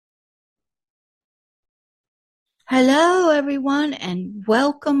Hello, everyone, and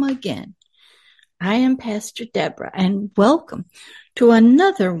welcome again. I am Pastor Deborah, and welcome to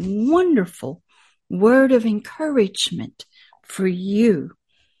another wonderful word of encouragement for you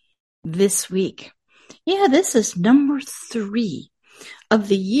this week. Yeah, this is number 3 of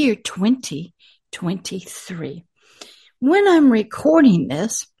the year 2023. When I'm recording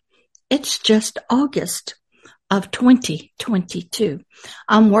this, it's just August of 2022.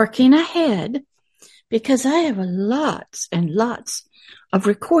 I'm working ahead because I have lots and lots of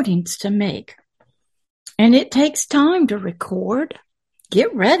recordings to make. And it takes time to record,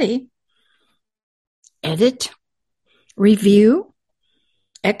 get ready, edit, review,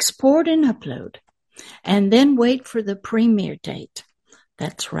 export, and upload, and then wait for the premiere date.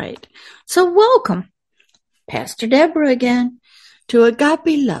 That's right. So welcome, Pastor Deborah again, to Agape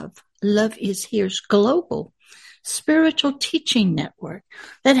Love. Love is Here's global spiritual teaching network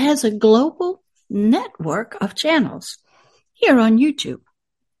that has a global network of channels here on YouTube.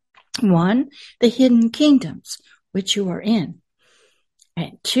 1, the Hidden Kingdoms, which you are in.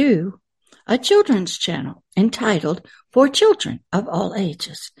 And 2, a children's channel entitled For Children of All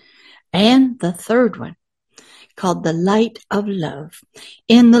Ages. And the 3rd one called The Light of Love.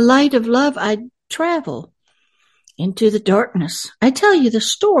 In the Light of Love, I travel into the darkness. I tell you the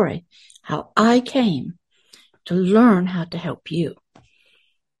story, how I came to learn how to help you.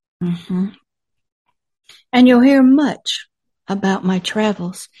 And you'll hear much about my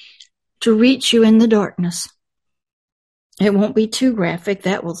travels to reach you in the darkness. It won't be too graphic.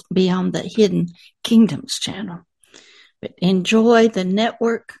 That will be on the Hidden Kingdoms channel. But enjoy the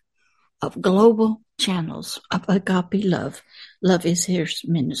network of global channels of Agape Love. Love is Here's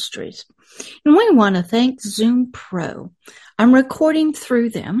Ministries. And we want to thank Zoom Pro. I'm recording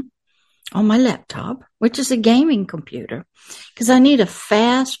through them on my laptop, which is a gaming computer, because I need a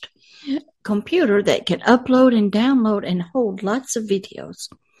fast computer that can upload and download and hold lots of videos.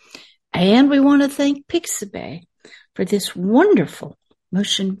 And we want to thank Pixabay for this wonderful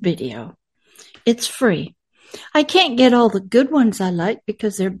motion video. It's free. I can't get all the good ones I like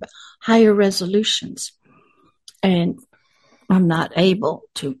because they're higher resolutions, and I'm not able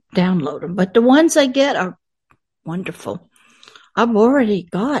to download them. But the ones I get are wonderful. I've already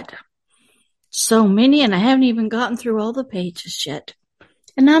got so many, and I haven't even gotten through all the pages yet.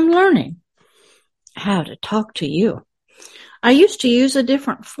 And I'm learning how to talk to you. I used to use a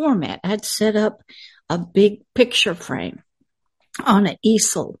different format. I'd set up a big picture frame on an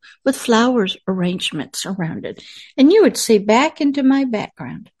easel with flowers arrangements around it, and you would see back into my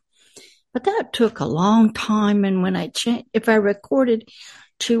background. But that took a long time, and when if I recorded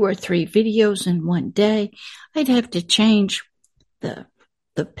 2 or 3 videos in one day, I'd have to change the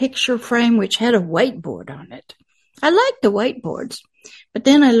picture frame, which had a whiteboard on it. I liked the whiteboards, but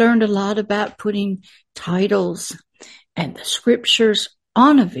then I learned a lot about putting titles and the scriptures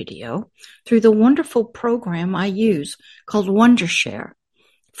on a video through the wonderful program I use called Wondershare,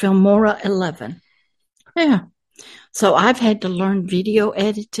 Filmora 11. Yeah. So I've had to learn video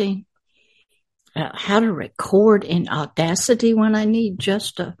editing, how to record in Audacity when I need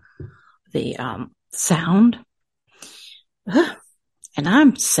just the sound. And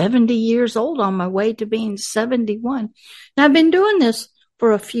I'm 70 years old, on my way to being 71. Now, I've been doing this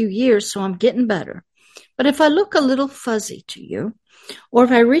for a few years, so I'm getting better. But if I look a little fuzzy to you, or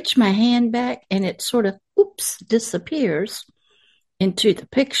if I reach my hand back and it sort of, disappears into the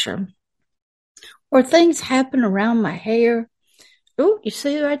picture, or things happen around my hair, you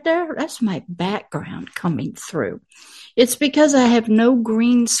see right there? That's my background coming through. It's because I have no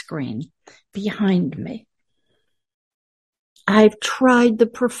green screen behind me. I've tried the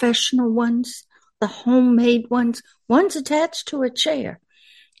professional ones, the homemade ones attached to a chair.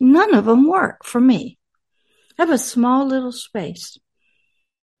 None of them work for me. I have a small little space,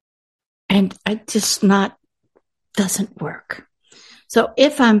 and doesn't work. So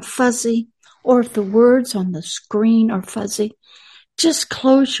if I'm fuzzy, or if the words on the screen are fuzzy, just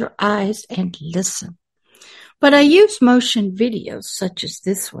close your eyes and listen. But I use motion videos such as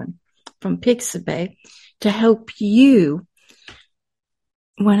this one from Pixabay to help you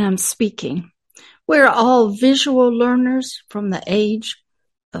when I'm speaking. We're all visual learners from the age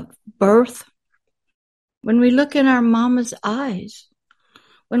of birth. When we look in our mama's eyes,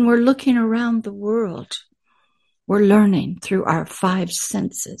 when we're looking around the world, we're learning through our 5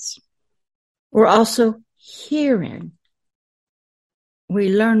 senses. We're also hearing.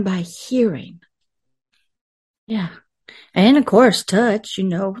 We learn by hearing. Yeah. And of course, touch,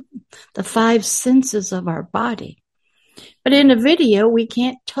 the 5 senses of our body. But in a video, we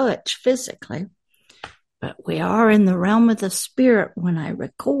can't touch physically, but we are in the realm of the spirit when I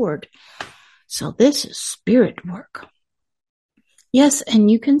record. So this is spirit work. Yes,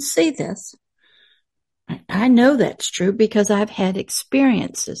 and you can see this. I know that's true because I've had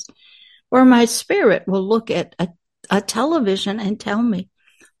experiences where my spirit will look at a television and tell me,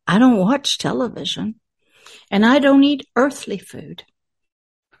 I don't watch television and I don't eat earthly food.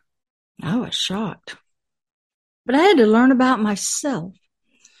 I was shocked. But I had to learn about myself,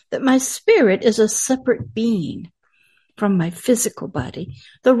 that my spirit is a separate being from my physical body.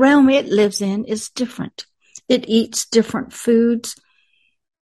 The realm it lives in is different. It eats different foods.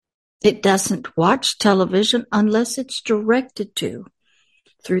 It doesn't watch television unless it's directed to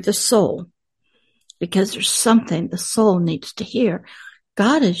through the soul, because there's something the soul needs to hear.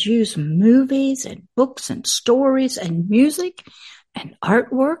 God has used movies and books and stories and music and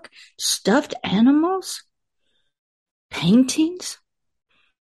artwork, stuffed animals, paintings,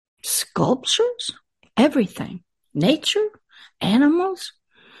 sculptures, everything, nature, animals.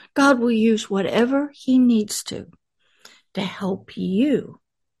 God will use whatever he needs to help you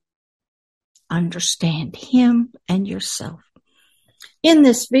understand him and yourself. In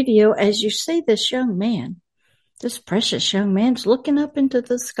this video, as you see this young man, this precious young man's looking up into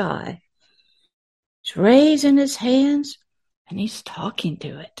the sky. He's raising his hands and he's talking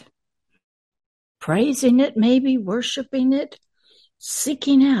to it, praising it, maybe worshiping it,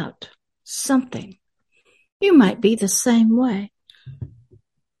 seeking out something. You might be the same way.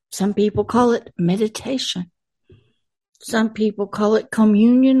 Some people call it meditation. Some people call it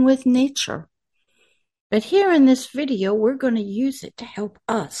communion with nature. But here in this video, we're going to use it to help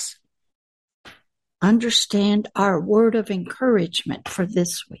us understand our word of encouragement for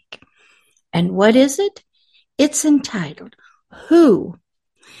this week. And what is it? It's entitled, Who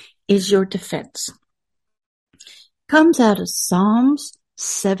is Your Defense? Comes out of Psalms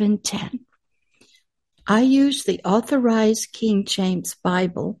 7:10. I use the Authorized King James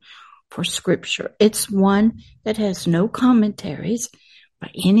Bible for scripture. It's one that has no commentaries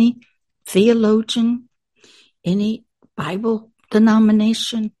by any theologian, any Bible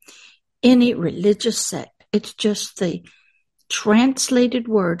denomination, any religious sect. It's just the translated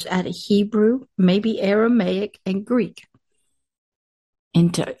words out of Hebrew, maybe Aramaic and Greek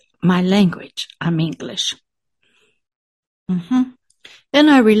into my language. I'm English. Then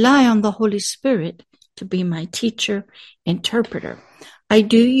I rely on the Holy Spirit to be my teacher, interpreter. I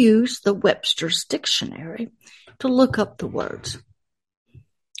do use the Webster's Dictionary to look up the words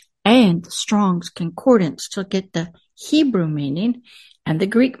and the Strong's Concordance to get the Hebrew meaning and the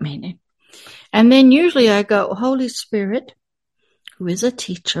Greek meaning. And then usually I go, Holy Spirit, who is a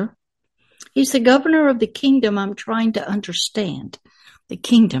teacher, he's the governor of the kingdom I'm trying to understand, the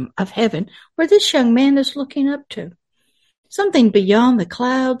kingdom of heaven, where this young man is looking up to. Something beyond the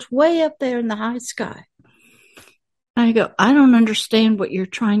clouds, way up there in the high sky. I go, I don't understand what you're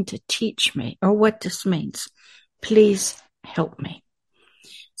trying to teach me or what this means. Please help me.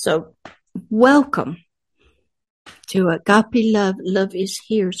 So, welcome to Agape Love. Love is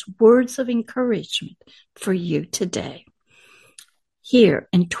Here's words of encouragement for you today. Here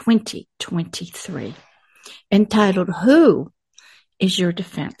in 2023, entitled, Who is Your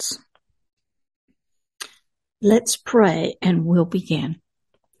Defense? Let's pray and we'll begin.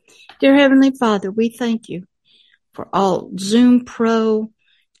 Dear Heavenly Father, we thank you for all Zoom Pro,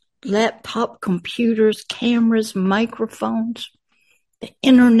 laptop computers, cameras, microphones, the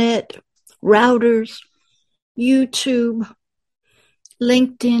internet, routers, YouTube,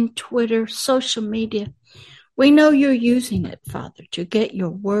 LinkedIn, Twitter, social media. We know you're using it, Father, to get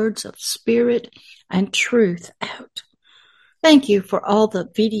your words of spirit and truth out. Thank you for all the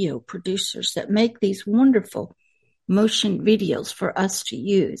video producers that make these wonderful motion videos for us to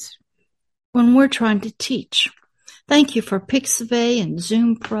use when we're trying to teach. Thank you for Pixabay and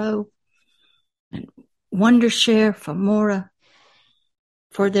Zoom Pro and Wondershare, Filmora,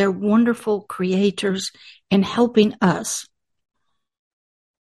 for their wonderful creators in helping us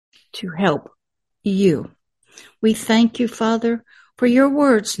to help you. We thank you, Father, for your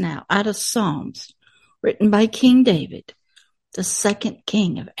words now out of Psalms, written by King David, the second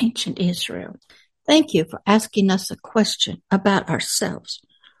king of ancient Israel. Thank you for asking us a question about ourselves,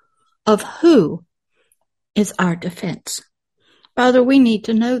 of who is our defense. Father, we need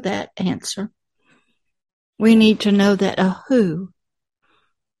to know that answer. We need to know that a who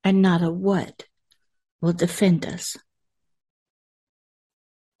and not a what will defend us.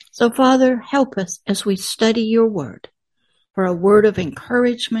 So, Father, help us as we study your word for a word of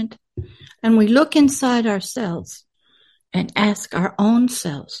encouragement, and we look inside ourselves and ask our own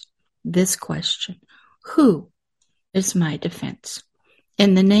selves this question: Who is my defense?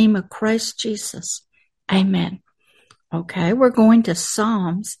 In the name of Christ Jesus, amen. Okay, we're going to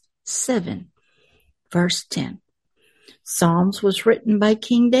Psalms 7. Verse 10. Psalms was written by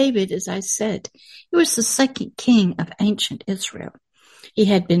King David, as I said. He was the second king of ancient Israel. He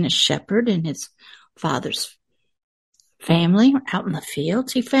had been a shepherd in his father's family out in the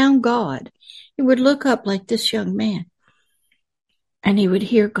fields. He found God. He would look up like this young man, and he would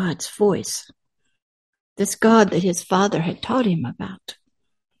hear God's voice, this God that his father had taught him about.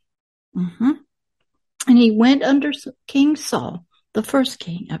 And he went under King Saul, the first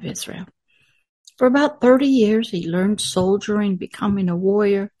king of Israel. For about 30 years, he learned soldiering, becoming a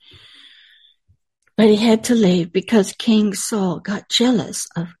warrior. But he had to leave because King Saul got jealous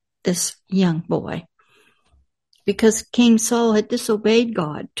of this young boy. Because King Saul had disobeyed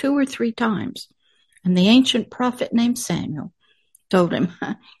God 2 or 3 times. And the ancient prophet named Samuel told him,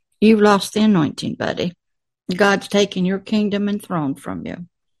 "You've lost the anointing, buddy. God's taken your kingdom and throne from you.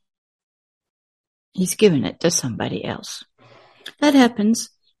 He's given it to somebody else." That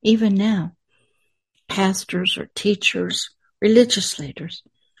happens even now. Pastors or teachers, religious leaders,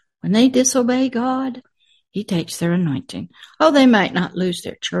 when they disobey God, he takes their anointing. Oh, they might not lose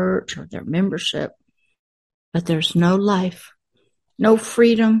their church or their membership, but there's no life, no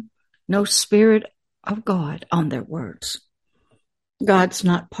freedom, no Spirit of God on their words. God's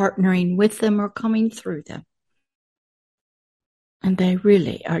not partnering with them or coming through them. And they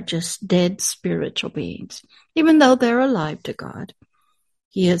really are just dead spiritual beings, even though they're alive to God.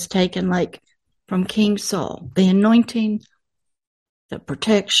 He has taken, like from King Saul, the anointing, the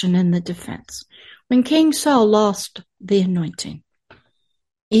protection, and the defense. When King Saul lost the anointing,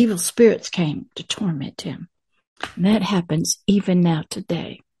 evil spirits came to torment him. And that happens even now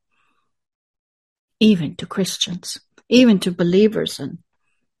today. Even to Christians, even to believers.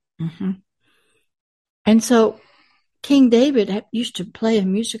 And so King David used to play a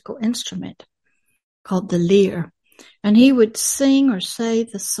musical instrument called the lyre, and he would sing or say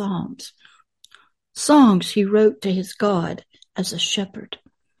the psalms, songs he wrote to his God as a shepherd,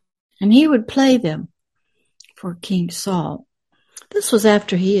 and he would play them for King Saul. This was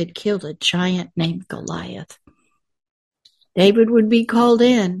after he had killed a giant named Goliath. David would be called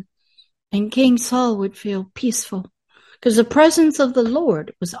in, and King Saul would feel peaceful because the presence of the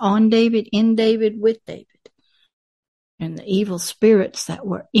Lord was on David, in David, with David. And the evil spirits that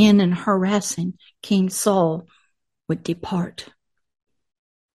were in and harassing King Saul would depart.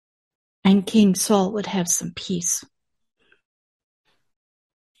 And King Saul would have some peace.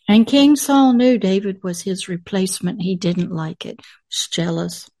 And King Saul knew David was his replacement. He didn't like it. Was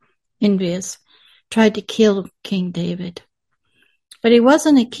jealous, envious, tried to kill King David. But he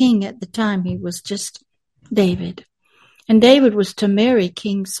wasn't a king at the time. He was just David. And David was to marry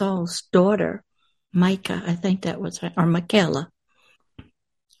King Saul's daughter, Micah, I think that was her, or Michaela.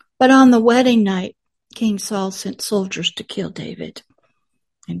 But on the wedding night, King Saul sent soldiers to kill David.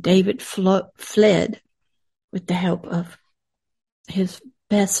 And David fled with the help of his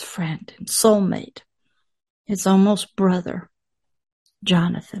best friend and soulmate, his almost brother,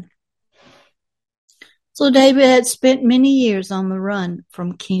 Jonathan. So David had spent many years on the run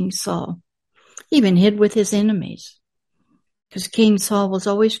from King Saul. He even hid with his enemies because King Saul was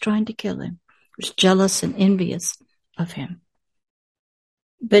always trying to kill him. He was jealous and envious of him.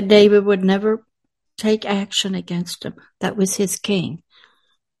 But David would never take action against him. That was his king.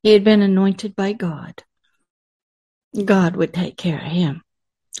 He had been anointed by God. God would take care of him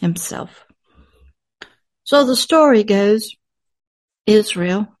himself. So the story goes,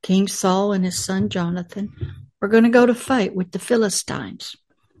 Israel, King Saul and his son Jonathan, were going to go to fight with the Philistines.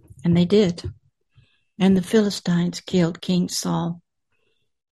 And they did. And the Philistines killed King Saul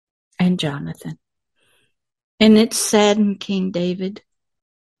and Jonathan. And it saddened King David.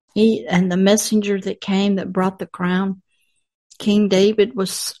 He and the messenger that came that brought the crown. King David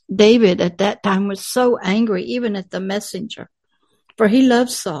at that time was so angry, even at the messenger, for he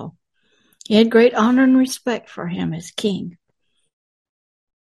loved Saul. He had great honor and respect for him as king.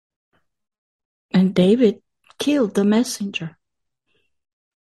 And David killed the messenger.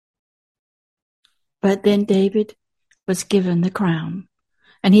 But then David was given the crown,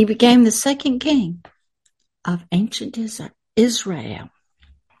 and he became the second king of ancient Israel.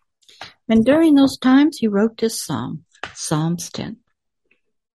 And during those times, he wrote this psalm, Psalms 10.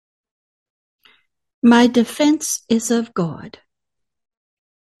 My defense is of God,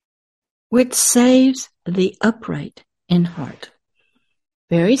 which saves the upright in heart.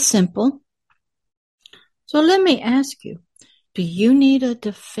 Very simple. So let me ask you, do you need a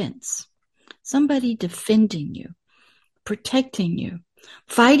defense? Somebody defending you, protecting you,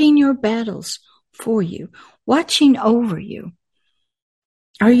 fighting your battles for you, watching over you.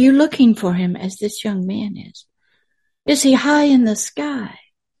 Are you looking for him as this young man is? Is he high in the sky,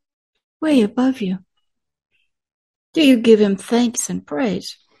 way above you? Do you give him thanks and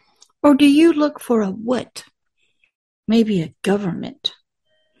praise? Or do you look for a what? Maybe a government,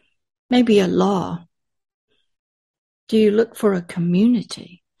 maybe a law. Do you look for a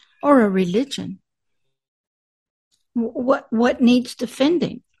community or a religion? What needs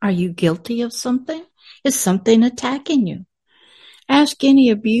defending? Are you guilty of something? Is something attacking you? Ask any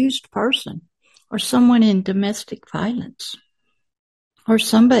abused person or someone in domestic violence or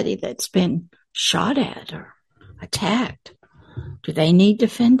somebody that's been shot at or attacked. Do they need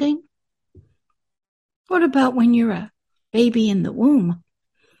defending? What about when you're a baby in the womb?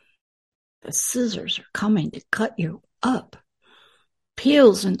 The scissors are coming to cut you up.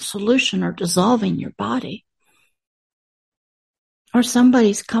 Pills and solution are dissolving your body. Or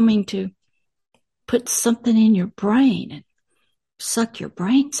somebody's coming to put something in your brain and suck your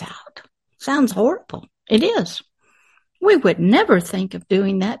brains out. Sounds horrible. It is. We would never think of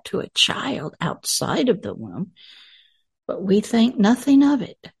doing that to a child outside of the womb, but we think nothing of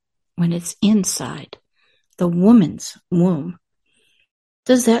it when it's inside the woman's womb.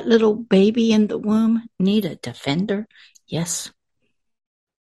 Does that little baby in the womb need a defender? Yes.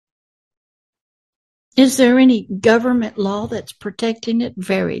 Is there any government law that's protecting it?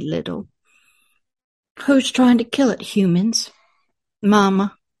 Very little. Who's trying to kill it? Humans.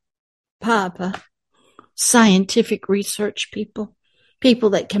 Mama. Papa. Scientific research people.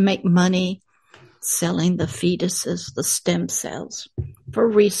 People that can make money selling the fetuses, the stem cells for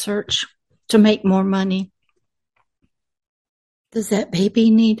research to make more money. Does that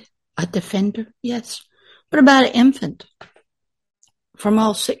baby need a defender? Yes. What about an infant? From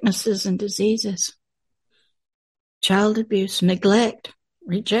all sicknesses and diseases. Child abuse, neglect,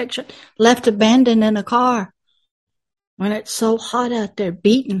 rejection, left abandoned in a car when it's so hot out there,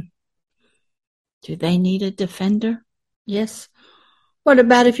 beaten. Do they need a defender? Yes. What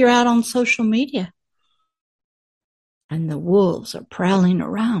about if you're out on social media and the wolves are prowling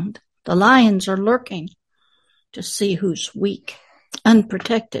around? The lions are lurking to see who's weak,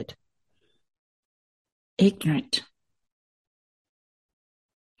 unprotected, ignorant.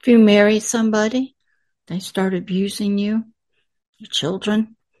 If you marry somebody, they start abusing you, your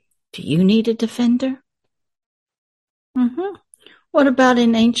children. Do you need a defender? What about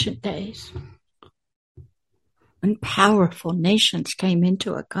in ancient days? When powerful nations came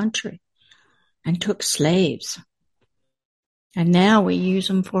into a country and took slaves. And now we use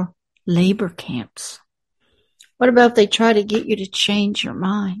them for labor camps. What about if they try to get you to change your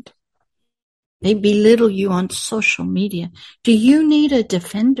mind? They belittle you on social media. Do you need a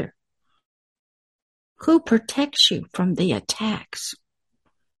defender? Who protects you from the attacks?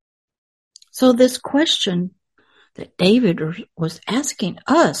 So this question that David was asking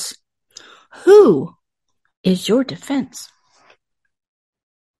us, who is your defense?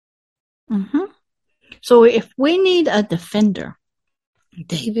 So if we need a defender,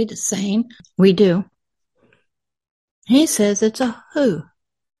 David is saying we do. He says it's a who.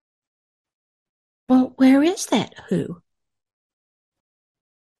 Well, where is that who?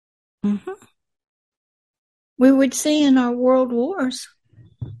 We would see in our world wars,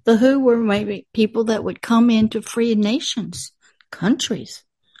 the who were maybe people that would come in to free nations, countries,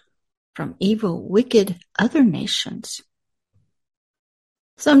 from evil, wicked other nations.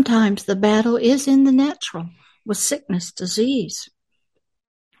 Sometimes the battle is in the natural, with sickness, disease,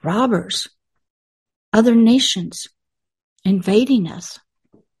 robbers, other nations invading us.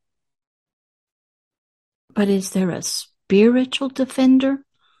 But is there a spiritual defender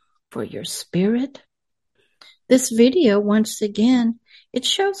for your spirit? This video, once again, it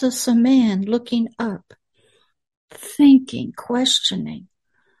shows us a man looking up, thinking, questioning,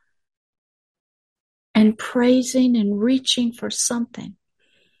 and praising and reaching for something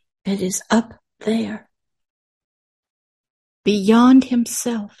that is up there, beyond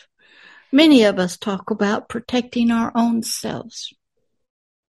himself. Many of us talk about protecting our own selves,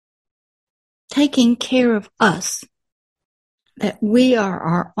 taking care of us, that we are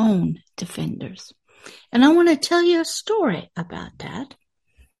our own defenders. And I want to tell you a story about that,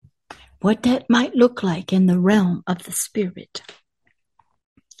 what that might look like in the realm of the spirit.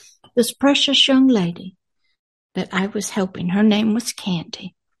 This precious young lady that I was helping, her name was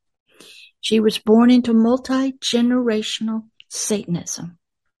Candy. She was born into multi-generational Satanism.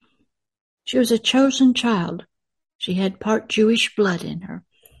 She was a chosen child. She had part Jewish blood in her.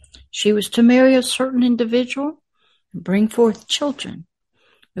 She was to marry a certain individual and bring forth children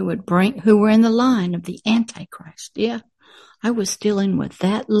who were in the line of the Antichrist. Yeah, I was dealing with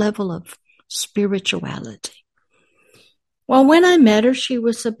that level of spirituality. Well, when I met her, she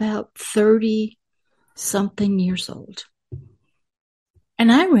was about 30-something years old.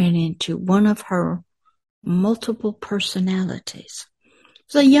 And I ran into one of her multiple personalities.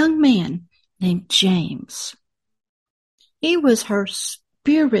 It was a young man named James. He was her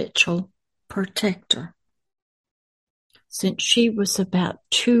spiritual protector. Since she was about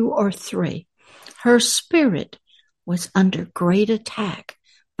 2 or 3, her spirit was under great attack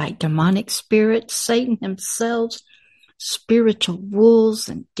by demonic spirits, Satan himself, spiritual wolves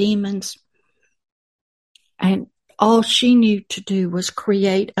and demons. And all she knew to do was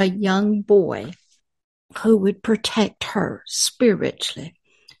create a young boy who would protect her spiritually.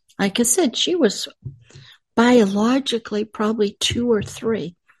 Like I said, she was biologically probably 2 or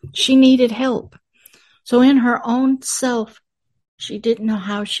 3. She needed help. So in her own self, she didn't know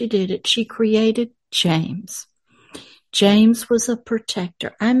how she did it. She created James. James was a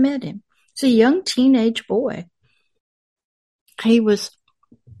protector. I met him. He's a young teenage boy. He was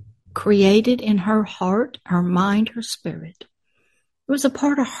created in her heart, her mind, her spirit. It was a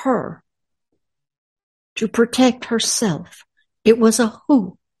part of her to protect herself. It was a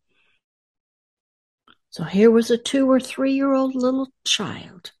who. So here was a 2 or 3-year-old little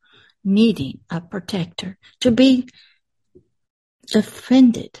child needing a protector to be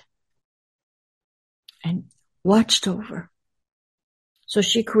defended and watched over. So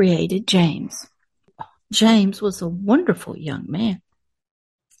she created James. James was a wonderful young man.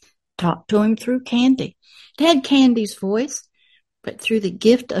 Talked to him through Candy. It had Candy's voice, but through the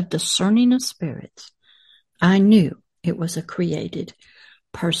gift of discerning of spirits, I knew it was a created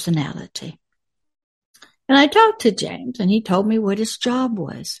personality. And I talked to James, and he told me what his job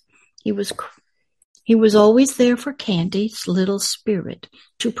was. He was always there for Candy's little spirit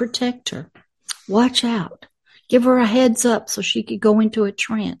to protect her. Watch out. Give her a heads up so she could go into a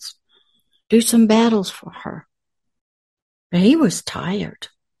trance. Do some battles for her. But he was tired.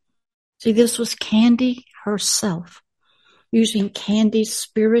 See, this was Candy herself, using Candy's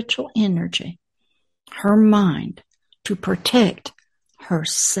spiritual energy, her mind, to protect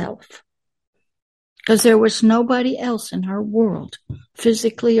herself. Because there was nobody else in her world,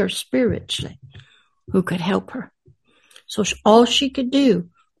 physically or spiritually, who could help her. So all she could do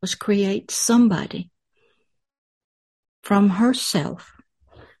was create somebody from herself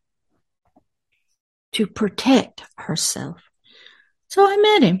to protect herself. So I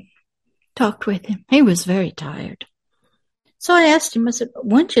met him, talked with him. He was very tired. So I asked him, I said,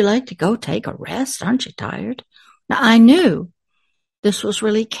 wouldn't you like to go take a rest? Aren't you tired? Now I knew this was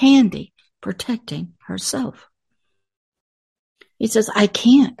really Candy protecting herself. He says, I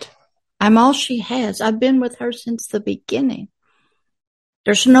can't. I'm all she has. I've been with her since the beginning.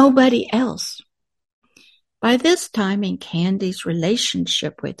 There's nobody else. By this time in Candy's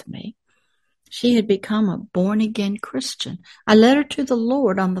relationship with me, she had become a born-again Christian. I led her to the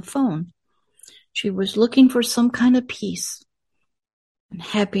Lord on the phone. She was looking for some kind of peace and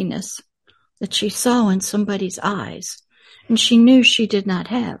happiness that she saw in somebody's eyes, and she knew she did not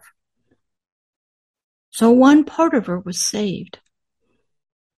have. So one part of her was saved,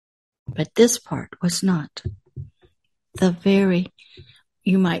 but this part was not. The very,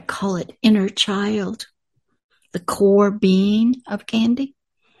 you might call it inner child, the core being of Candy,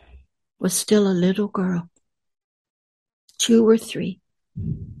 was still a little girl, 2 or 3.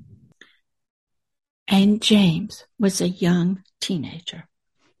 And James was a young teenager.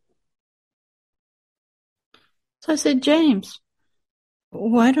 So I said, James,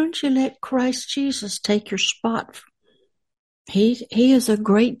 why don't you let Christ Jesus take your spot? He is a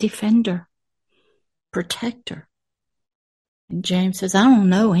great defender, protector. And James says, I don't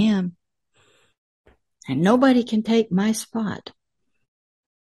know him. And nobody can take my spot.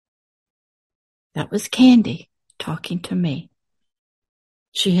 That was Candy talking to me.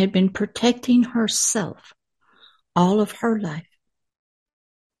 She had been protecting herself all of her life,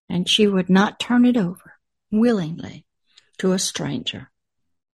 and she would not turn it over willingly to a stranger.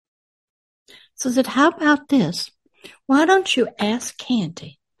 So I said, how about this? Why don't you ask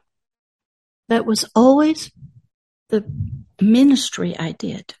Candy? That was always the ministry I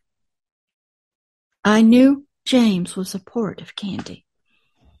did. I knew James was a part of Candy,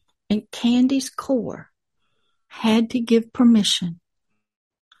 and Candy's core had to give permission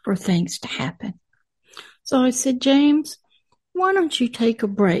for things to happen. So I said, James, why don't you take a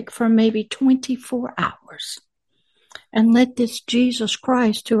break for maybe 24 hours and let this Jesus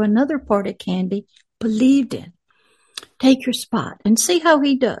Christ, who another part of Candy believed in, take your spot and see how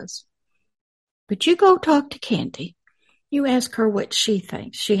he does. But you go talk to Candy. You ask her what she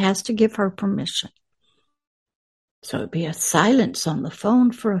thinks. She has to give her permission. So it'd be a silence on the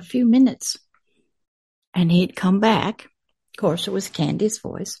phone for a few minutes. And he'd come back. Of course, it was Candy's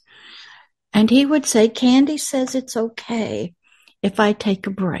voice. And he would say, Candy says it's okay if I take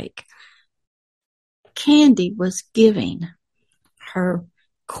a break. Candy was giving her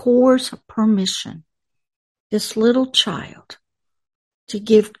core's permission, this little child, to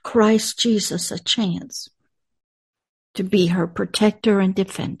give Christ Jesus a chance to be her protector and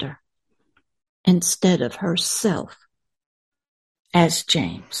defender instead of herself as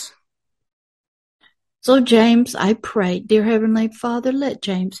James. So James, I pray, dear Heavenly Father, let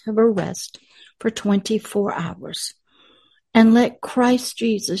James have a rest for 24 hours. And let Christ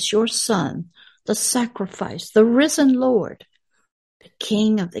Jesus, your Son, the sacrifice, the risen Lord, the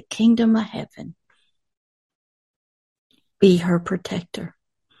King of the kingdom of heaven, be her protector,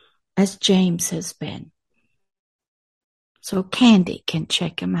 as James has been. So Candy can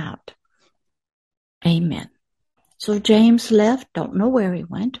check him out. Amen. So James left, don't know where he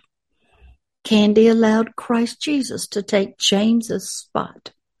went. Candy allowed Christ Jesus to take James's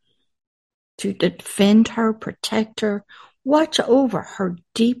spot, to defend her, protect her, watch over her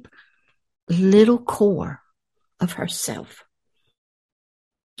deep little core of herself.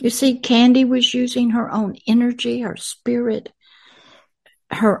 You see, Candy was using her own energy, her spirit,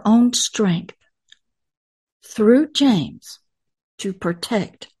 her own strength through James to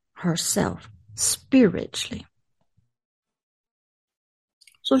protect herself spiritually.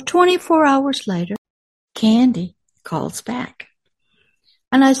 So 24 hours later, Candy calls back.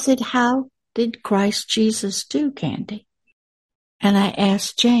 And I said, how did Christ Jesus do, Candy? And I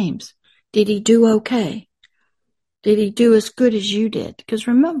asked James, did he do okay? Did he do as good as you did? Because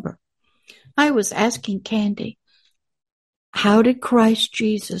remember, I was asking Candy, how did Christ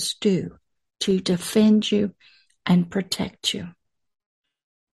Jesus do to defend you and protect you?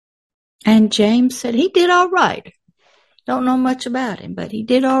 And James said, he did all right. Don't know much about him, but he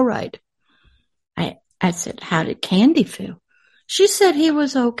did all right. I said, how did Candy feel? She said he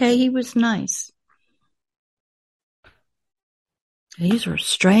was okay. He was nice. These were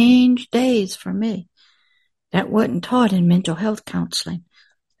strange days for me. That wasn't taught in mental health counseling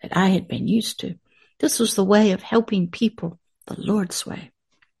that I had been used to. This was the way of helping people the Lord's way.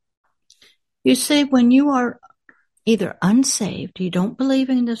 You see, when you are either unsaved, you don't believe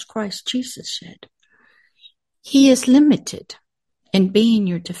in this Christ Jesus shed, he is limited in being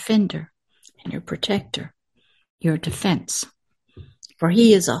your defender and your protector, your defense. For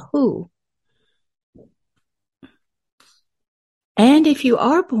he is a who. And if you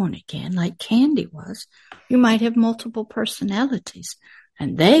are born again, like Candy was, you might have multiple personalities,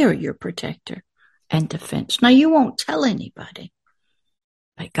 and they are your protector and defense. Now, you won't tell anybody,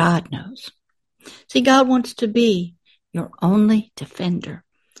 but God knows. See, God wants to be your only defender,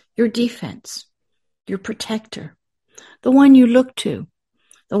 your defense, your protector, the one you look to,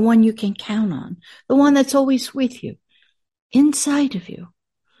 the one you can count on, the one that's always with you, inside of you,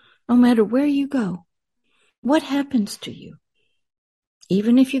 no matter where you go, what happens to you.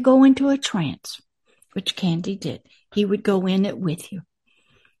 Even if you go into a trance, which Candy did, he would go in it with you.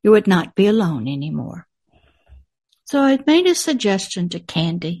 You would not be alone anymore. So I made a suggestion to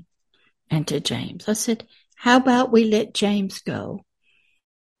Candy and to James. I said, how about we let James go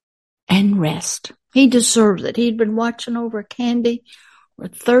and rest? He deserves it. He'd been watching over Candy for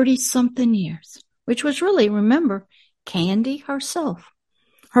 30-something years, which was really, remember, Candy herself.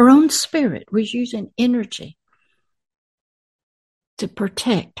 Her own spirit was using energy to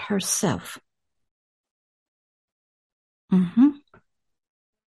protect herself. And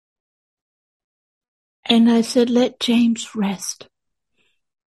I said, let James rest.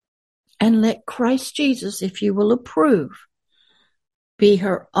 And let Christ Jesus, if you will approve, be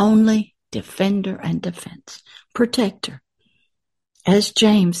her only defender and defense, protector, as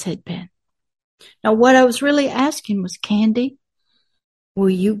James had been. Now, what I was really asking was, Candy,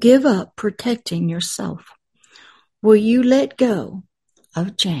 will you give up protecting yourself? Will you let go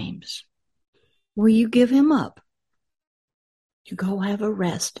of James? Will you give him up to go have a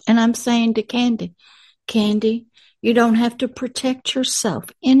rest? And I'm saying to Candy, Candy, you don't have to protect yourself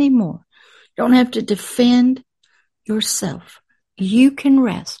anymore. You don't have to defend yourself. You can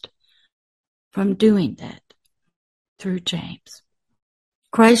rest from doing that through James.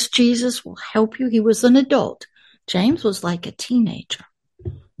 Christ Jesus will help you. He was an adult. James was like a teenager.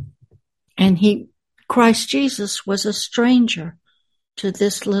 And Christ Jesus was a stranger to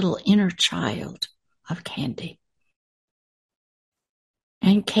this little inner child of Candy.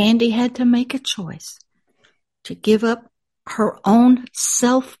 And Candy had to make a choice to give up her own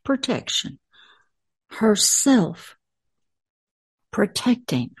self-protection, herself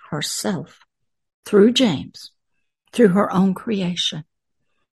protecting herself through James, through her own creation,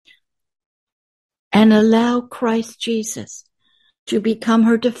 and allow Christ Jesus to become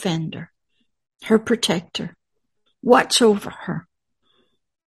her defender, her protector, watch over her,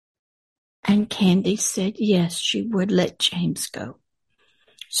 And Candy said yes, she would let James go.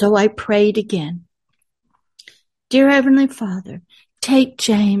 So I prayed again. Dear Heavenly Father, take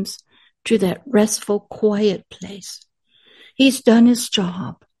James to that restful, quiet place. He's done his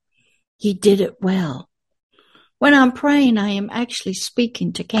job. He did it well. When I'm praying, I am actually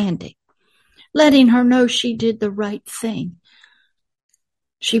speaking to Candy, letting her know she did the right thing.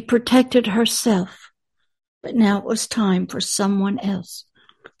 She protected herself, but now it was time for someone else,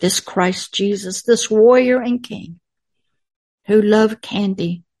 this Christ Jesus, this warrior and king, who loved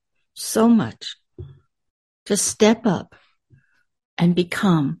Candy so much, to step up and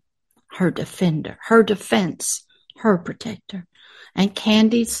become her defender, her defense, her protector. And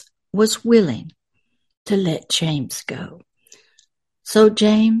Candy was willing to let James go. So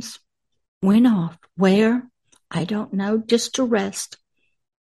James went off. Where? I don't know, just to rest.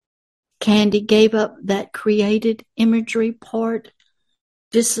 Candy gave up that created imagery part,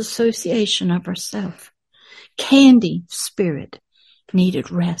 disassociation of herself. Candy's spirit needed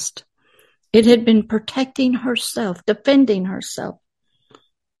rest. It had been protecting herself, defending herself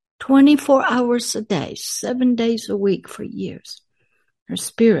 24 hours a day, 7 days a week for years. Her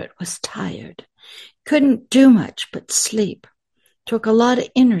spirit was tired, couldn't do much but sleep, took a lot of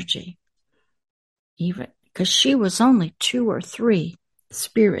energy, even because she was only 2 or 3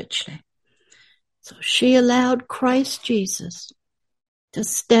 spiritually. So she allowed Christ Jesus to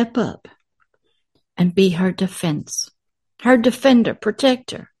step up and be her defense, her defender,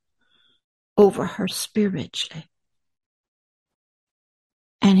 protector over her spiritually.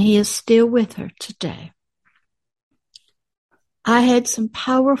 And he is still with her today. I had some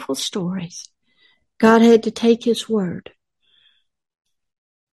powerful stories. God had to take his word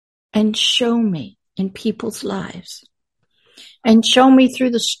and show me in people's lives, and show me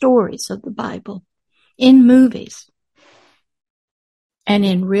through the stories of the Bible, in movies, and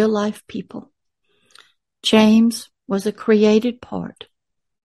in real life people. James was a created part.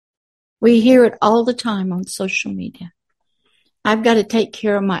 We hear it all the time on social media. I've got to take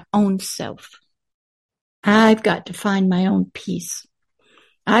care of my own self. I've got to find my own peace.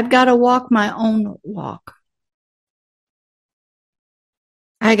 I've got to walk my own walk.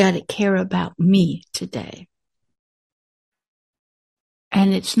 I got to care about me today.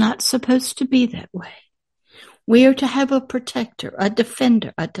 And it's not supposed to be that way. We are to have a protector, a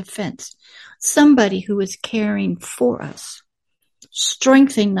defender, a defense, somebody who is caring for us,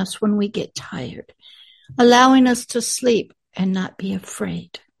 strengthening us when we get tired, allowing us to sleep and not be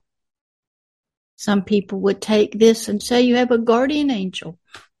afraid. Some people would take this and say you have a guardian angel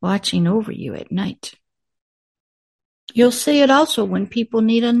watching over you at night. You'll see it also when people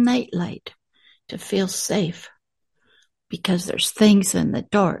need a night light to feel safe, because there's things in the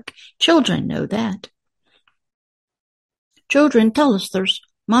dark. Children know that. Children tell us there's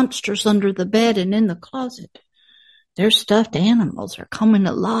monsters under the bed and in the closet. Their stuffed animals are coming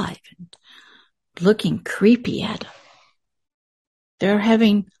alive and looking creepy at them. They're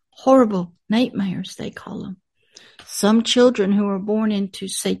having horrible nightmares, they call them. Some children who are born into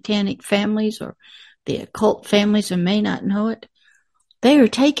satanic families or the occult families and may not know it, they are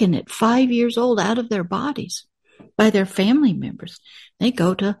taken at 5 years old out of their bodies by their family members. They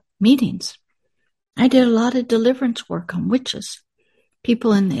go to meetings. I did a lot of deliverance work on witches,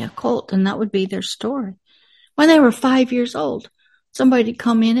 people in the occult, and that would be their story. When they were 5 years old, somebody would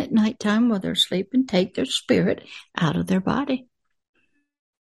come in at nighttime while they're sleeping, take their spirit out of their body.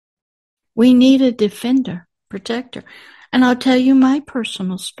 We need a defender, protector. And I'll tell you my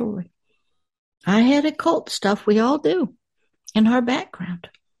personal story. I had occult stuff, we all do, in our background.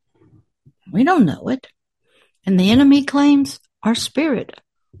 We don't know it. And the enemy claims our spirit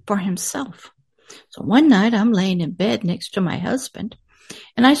for himself. So one night I'm laying in bed next to my husband,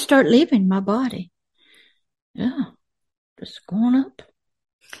 and I start leaving my body. Yeah, just going up.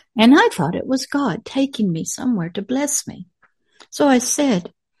 And I thought it was God taking me somewhere to bless me. So I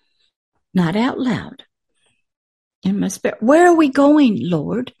said, not out loud, in my spirit, where are we going,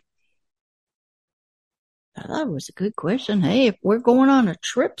 Lord? I thought it was a good question. Hey, if we're going on a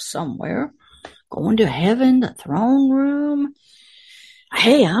trip somewhere, going to heaven, the throne room,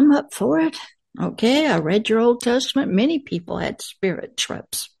 hey, I'm up for it. Okay, I read your Old Testament. Many people had spirit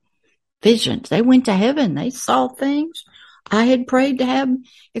trips, visions. They went to heaven. They saw things. I had prayed to have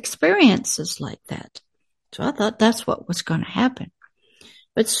experiences like that. So I thought that's what was going to happen.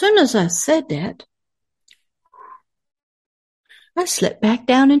 But as soon as I said that, I slipped back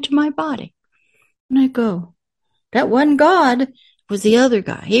down into my body. And I go, that wasn't God, it was the other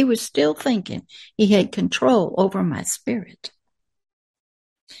guy. He was still thinking he had control over my spirit.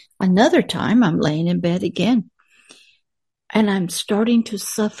 Another time I'm laying in bed again, and I'm starting to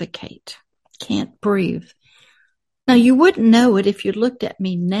suffocate. can't breathe. Now, you wouldn't know it if you looked at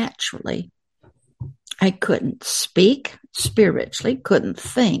me naturally. I couldn't speak spiritually, couldn't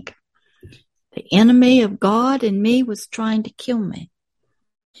think. The enemy of God in me was trying to kill me.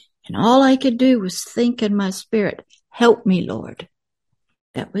 And all I could do was think in my spirit, help me, Lord.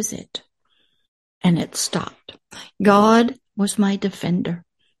 That was it. And it stopped. God was my defender,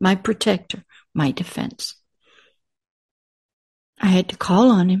 my protector, my defense. I had to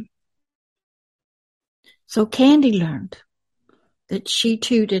call on him. So Candy learned that she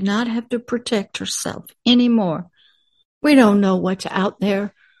too did not have to protect herself anymore. We don't know what's out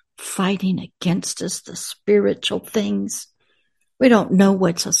there fighting against us, the spiritual things. We don't know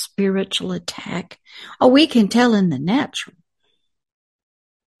what's a spiritual attack. Oh, we can tell in the natural.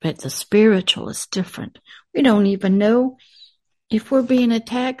 But the spiritual is different. We don't even know if we're being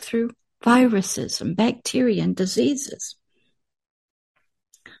attacked through viruses and bacteria and diseases.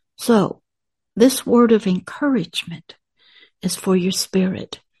 So, this word of encouragement is for your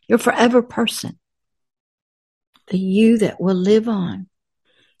spirit, your forever person, the you that will live on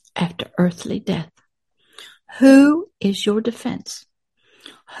after earthly death. Who is your defense?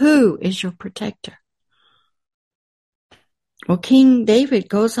 Who is your protector? Well, King David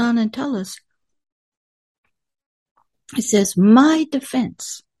goes on and tells us, he says, my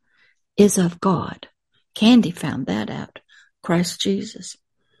defense is of God. Candy found that out. Christ Jesus,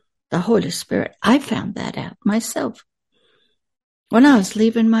 the Holy Spirit. I found that out myself when I was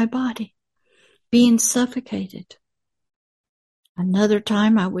leaving my body, being suffocated. Another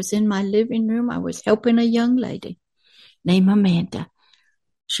time I was in my living room. I was helping a young lady named Amanda.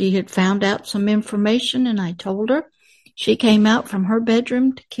 She had found out some information and I told her. She came out from her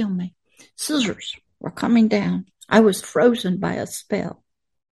bedroom to kill me. Scissors were coming down. I was frozen by a spell.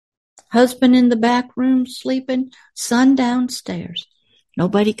 Husband in the back room sleeping, son downstairs.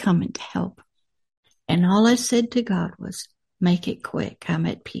 Nobody coming to help. And all I said to God was, make it quick. I'm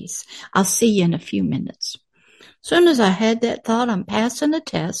at peace. I'll see you in a few minutes. As soon as I had that thought, I'm passing a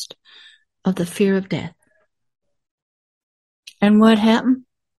test of the fear of death. And what happened?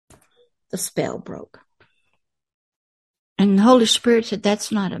 The spell broke. And the Holy Spirit said,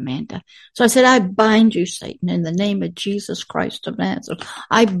 that's not Amanda. So I said, I bind you, Satan, in the name of Jesus Christ of Nazareth.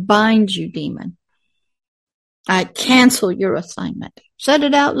 I bind you, demon. I cancel your assignment. Said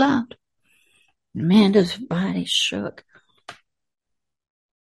it out loud. Amanda's body shook.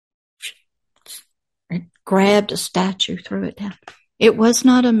 It grabbed a statue, threw it down. It was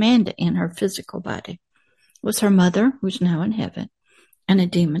not Amanda in her physical body. It was her mother, who's now in heaven, and a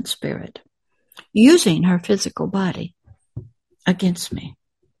demon spirit, using her physical body against me.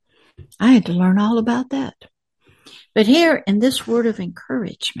 I had to learn all about that. But here in this word of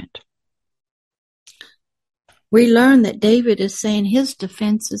encouragement, we learn that David is saying his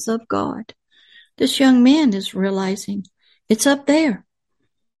defense is of God. This young man is realizing it's up there.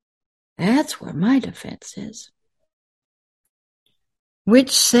 That's where my defense is. Which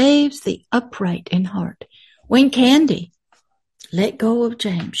saves the upright in heart. When Candy let go of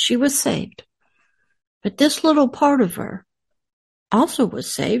James, she was saved. But this little part of her also was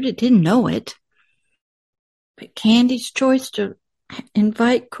saved. It didn't know it. But Candy's choice to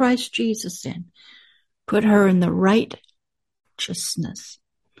invite Christ Jesus in put her in the righteousness,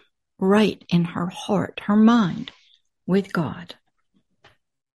 right in her heart, her mind with God.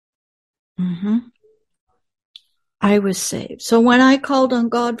 I was saved. So when I called on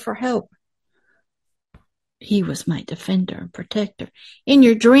God for help, He was my defender and protector. In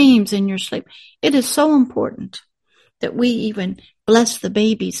your dreams, in your sleep, it is so important that we even bless the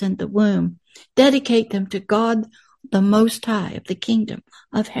babies in the womb, dedicate them to God, the Most High of the kingdom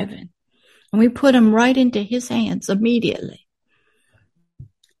of heaven. And we put them right into His hands immediately.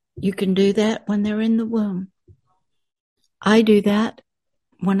 You can do that when they're in the womb. I do that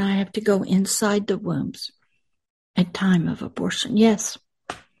when I have to go inside the wombs at time of abortion. Yes,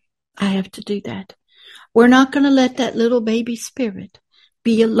 I have to do that. We're not going to let that little baby spirit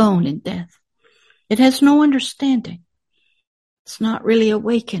be alone in death. It has no understanding. It's not really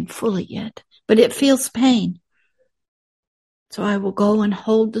awakened fully yet, but it feels pain. So I will go and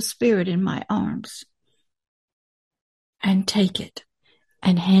hold the spirit in my arms and take it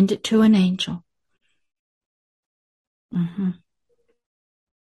and hand it to an angel. A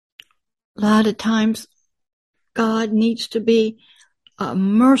lot of times God needs to be a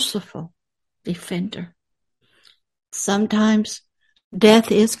merciful defender. Sometimes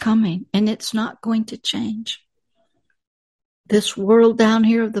death is coming and it's not going to change. This world down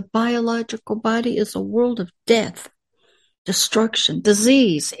here of the biological body is a world of death, destruction,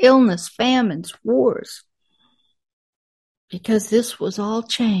 disease, illness, famines, wars. Because this was all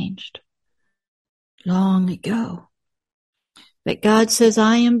changed long ago. But God says,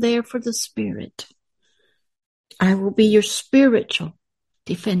 I am there for the spirit. I will be your spiritual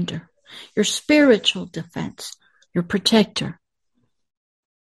defender, your spiritual defense, your protector.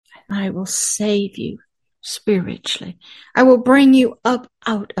 I will save you spiritually. I will bring you up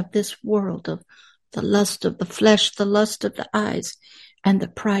out of this world of the lust of the flesh, the lust of the eyes, and the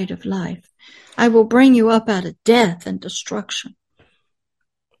pride of life. I will bring you up out of death and destruction,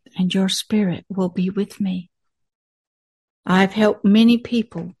 and your spirit will be with me. I've helped many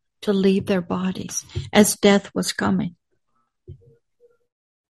people to leave their bodies as death was coming,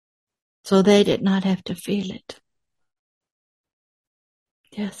 so they did not have to feel it.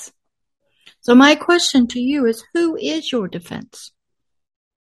 Yes. So my question to you is, who is your defense?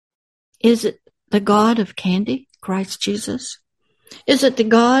 Is it the God of Candy, Christ Jesus? Is it the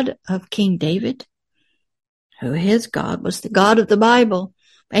God of King David, who his God was the God of the Bible,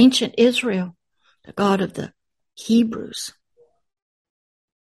 ancient Israel, the God of the Hebrews?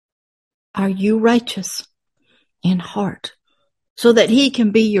 Are you righteous in heart so that he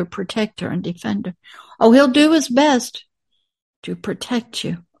can be your protector and defender? Oh, he'll do his best to protect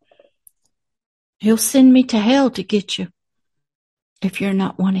you. He'll send me to hell to get you if you're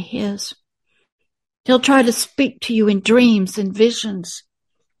not one of his. He'll try to speak to you in dreams and visions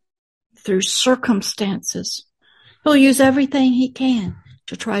through circumstances. He'll use everything he can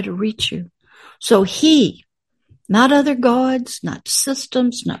to try to reach you. So he, not other gods, not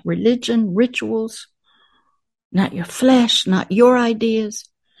systems, not religion, rituals, not your flesh, not your ideas,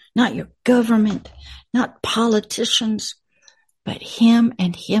 not your government, not politicians, but him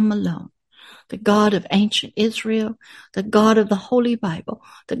and him alone. The God of ancient Israel, the God of the Holy Bible,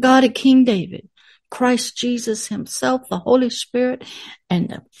 the God of King David, Christ Jesus himself, the Holy Spirit, and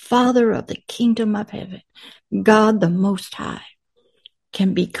the Father of the kingdom of heaven, God the Most High,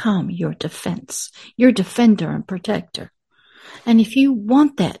 can become your defense, your defender and protector. And if you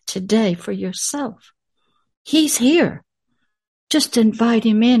want that today for yourself, he's here. Just invite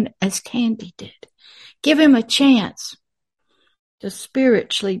him in as Candy did. Give him a chance to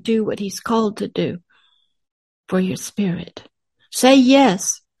spiritually do what he's called to do for your spirit. Say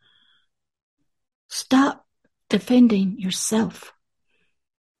yes. Stop defending yourself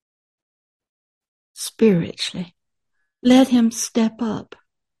spiritually. Let him step up.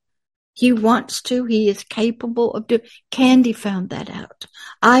 He wants to. He is capable of doing. Candy found that out.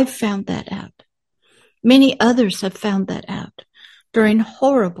 I've found that out. Many others have found that out during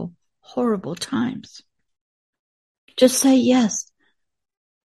horrible, horrible times. Just say yes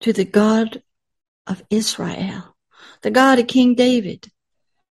to the God of Israel, the God of King David,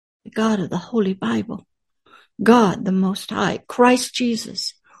 the God of the Holy Bible, God the Most High, Christ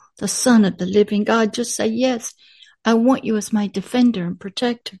Jesus, the Son of the living God. Just say yes. I want you as my defender and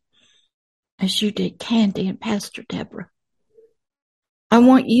protector, as you did Candy and Pastor Deborah. I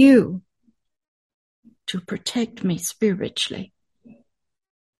want you to protect me spiritually.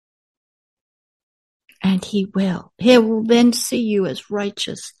 And he will. He will then see you as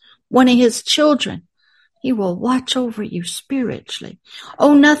righteous, one of his children. He will watch over you spiritually.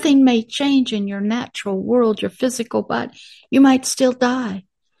 Oh, nothing may change in your natural world, your physical body. You might still die.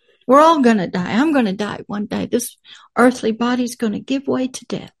 We're all going to die. I'm going to die one day. This earthly body is going to give way to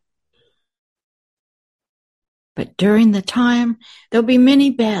death. But during the time, there'll be many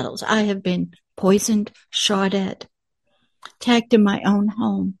battles. I have been poisoned, shot at, attacked in my own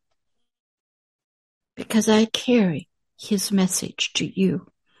home, because I carry his message to you.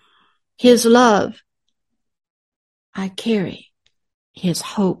 His love. I carry his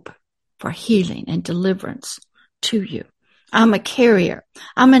hope for healing and deliverance to you. I'm a carrier.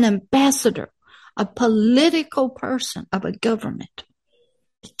 I'm an ambassador, a political person of a government,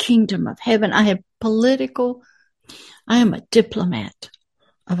 the kingdom of heaven. I am a diplomat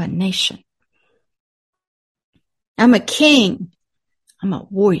of a nation. I'm a king. I'm a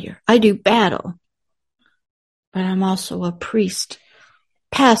warrior. I do battle, but I'm also a priest,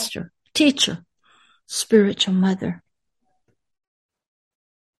 pastor, teacher, spiritual mother,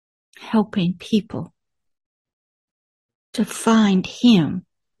 helping people to find him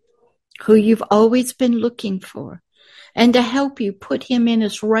who you've always been looking for, and to help you put him in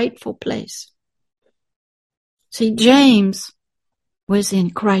his rightful place. See, James was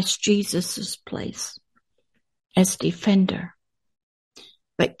in Christ Jesus' place as defender.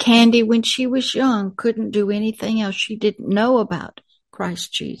 But Candy, when she was young, couldn't do anything else. She didn't know about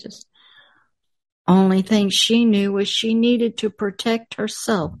Christ Jesus. Only thing she knew was she needed to protect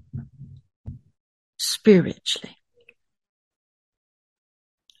herself spiritually.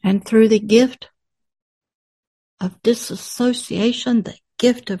 And through the gift of disassociation, the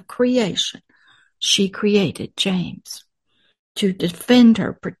gift of creation, she created James to defend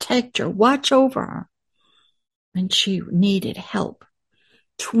her, protect her, watch over her when she needed help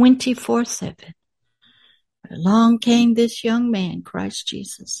 24/7. Along came this young man, Christ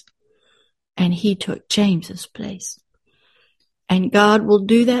Jesus, and he took James's place. And God will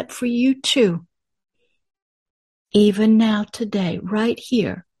do that for you too, even now today, right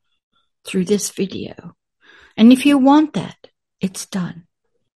here through this video. And if you want that, it's done.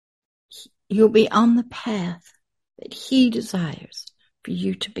 You'll be on the path that he desires for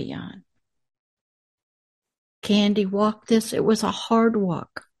you to be on. Candy walked this. It was a hard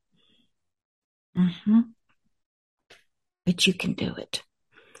walk. But you can do it.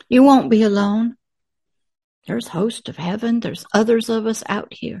 You won't be alone. There's host of heaven. There's others of us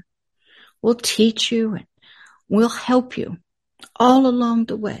out here. We'll teach you and we'll help you all along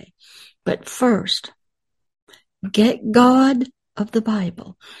the way. But first, get God of the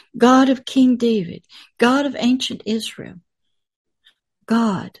Bible, God of King David, God of ancient Israel,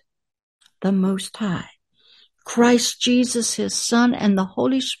 God, the Most High, Christ Jesus, his Son, and the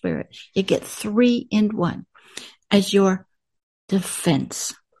Holy Spirit. You get 3 in 1 as your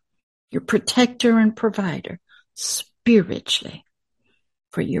defense, your protector and provider spiritually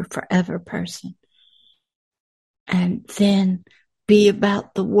for your forever person. And then be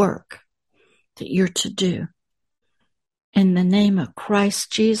about the work that you're to do. In the name of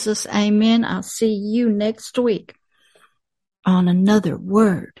Christ Jesus, amen. I'll see you next week on another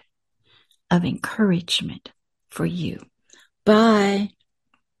word of encouragement for you. Bye.